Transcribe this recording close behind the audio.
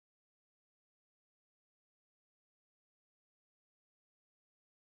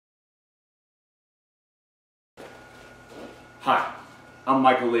Hi, I'm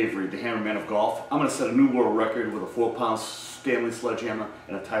Michael Lavery, the Hammerman of Golf. I'm going to set a new world record with a 4-pound Stanley sledgehammer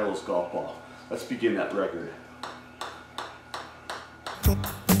and a Titleist golf ball. Let's begin that record.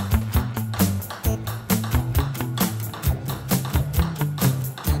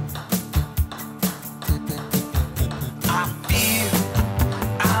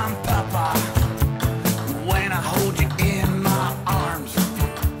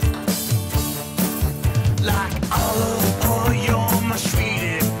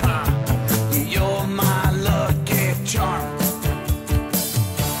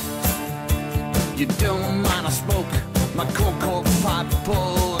 You don't mind I smoke my corn pipe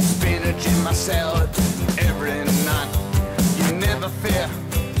full of spinach in my salad every night. You never fear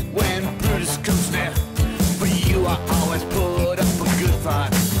when Brutus comes near. For you I always put up a good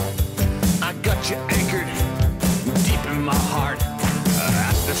fight. I got you anchored deep in my heart.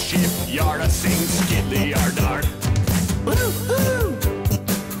 At the shipyard I sing skidly yard dart. Woo-hoo!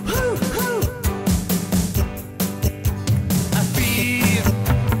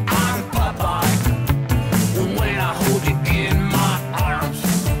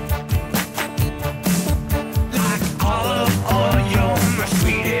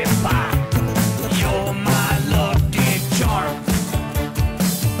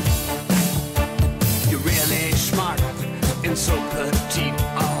 So petite,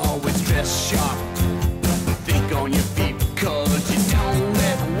 always dress sharp. Think on your feet, cause you don't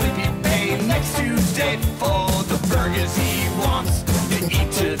let Whippy pay next Tuesday for the burgers he wants to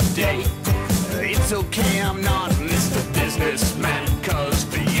eat today. It's okay, I'm not Mr. Businessman, cause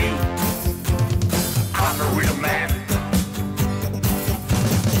for you, I'm a real man.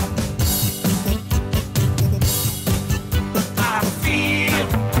 I feel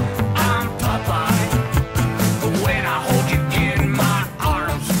I'm Popeye when I hold you.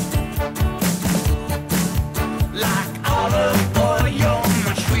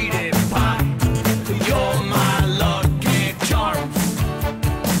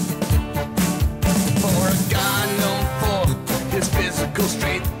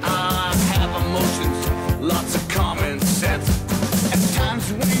 Straight, I have emotions, lots of common sense. At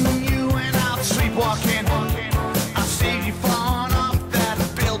times when you went out sleepwalking, I saved you falling off that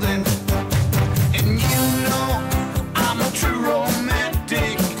building. And you know I'm a true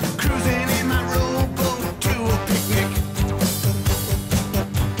romantic, cruising in my rowboat to a picnic.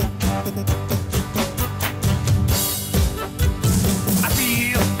 I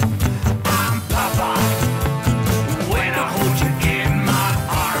feel I'm Popeye when I hold you.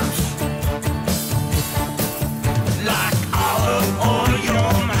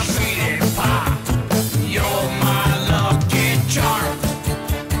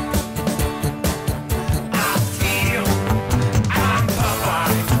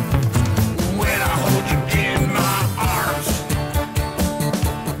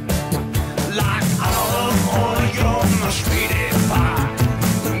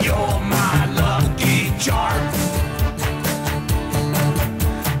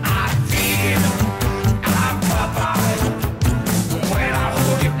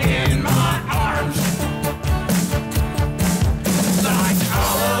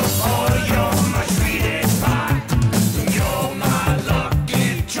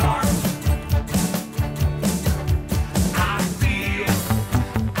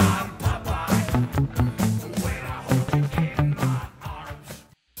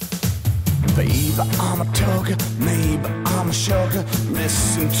 Babe, I'm a talker, maybe I'm a shocker.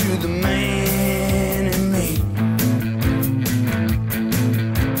 Listen to the man in me.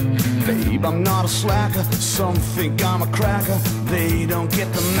 Babe, I'm not a slacker. Some think I'm a cracker. They don't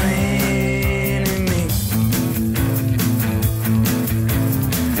get the man in me.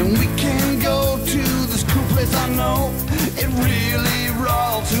 And we can go to this cool place I know. It really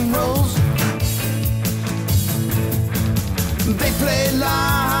rolls and rolls. They play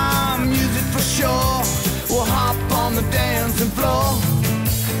live music for sure. We'll hop on the dancing floor.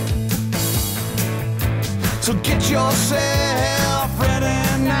 So get yourself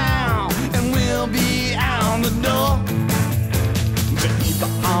ready now, and we'll be out the door. Baby,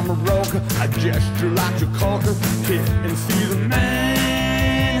 I'm a rocker, I gesture like a corker. Hit and see the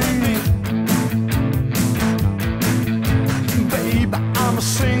man in me. Baby, I'm a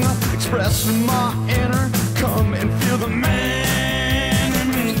singer, expressing my inner. Come and feel the man in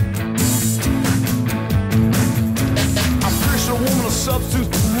me. I'm pretty sure a woman of substance,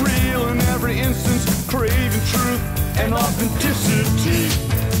 real in every instance, craving truth and authenticity.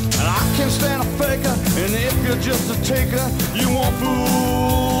 And I can't stand a faker, and if you're just a taker, you won't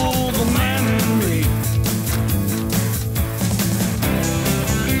fool the man in me.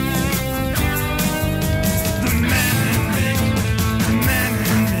 The man in me.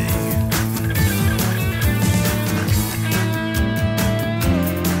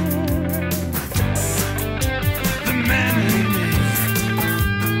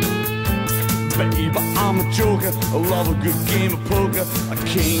 joker. I love a good game of poker, a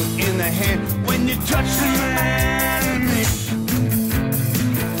king in the hand. When you touch the man in me,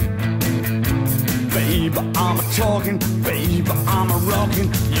 baby, I'm a talking, baby, I'm a rocking.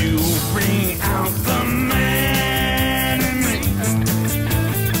 You bring out the man in me.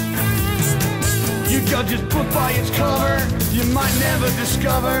 You judge his book by its cover, you might never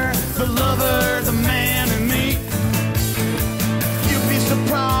discover the lover, the man in me. You'd be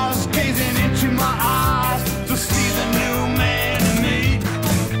surprised, gazing into my eyes, to see the new man in me.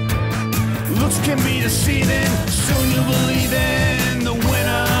 Looks can be deceiving, soon you'll believe in the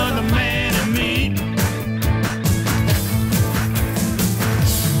winner, the man in me.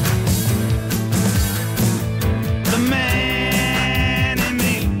 The man in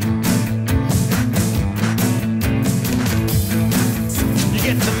me. You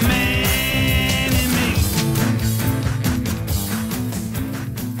get the man in me.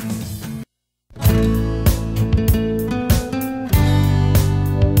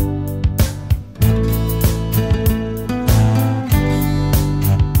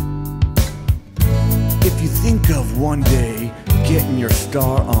 If you think of one day getting your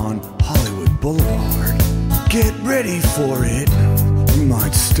star on Hollywood Boulevard, get ready for it, you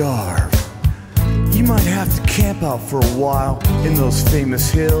might starve. You might have to camp out for a while in those famous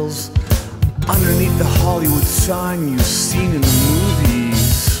hills, underneath the Hollywood sign you've seen in the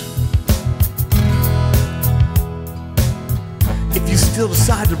movies. If you still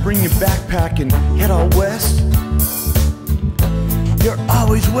decide to bring your backpack and head out west, you're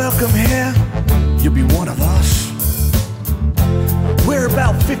always welcome here, you'll be one of us. We're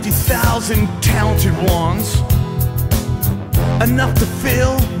about 50,000 talented ones, enough to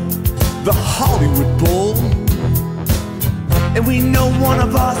fill the Hollywood Bowl. And we know one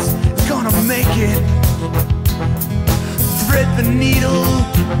of us is gonna make it, thread the needle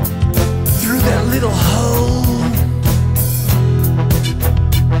through that little hole.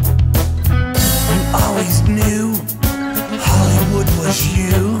 You always knew Hollywood was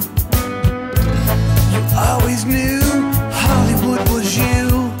you. You always knew Hollywood was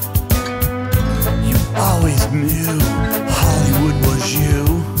you. You always knew Hollywood was you.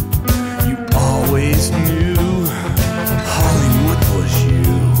 You always knew Hollywood was you.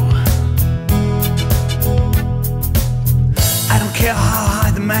 I don't care how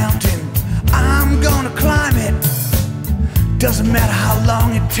high the mountain, I'm gonna climb it. Doesn't matter how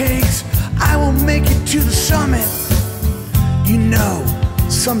long it takes, I will make it to the summit. You know,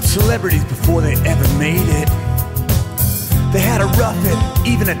 some celebrities before they ever made it, they had to rough it,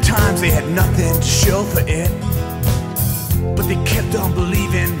 even at times they had nothing to show for it. But they kept on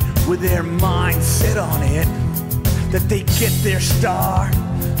believing with their mind set on it, that they'd get their star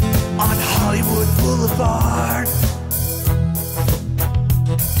on Hollywood Boulevard.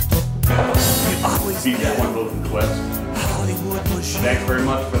 You always Beat that one Hogansquest. Hollywood was you. Thanks very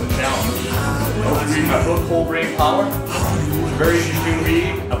much for the challenge. I was reading my book, Whole Brain Power. It's very interesting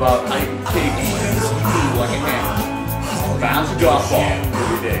read about how you can take food like a hammer, bounce a golf ball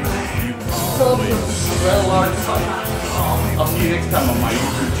every day. So, well, large fight. I'll see you next time on my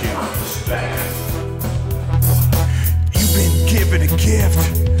YouTube channel. You've been given a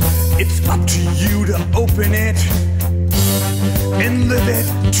gift.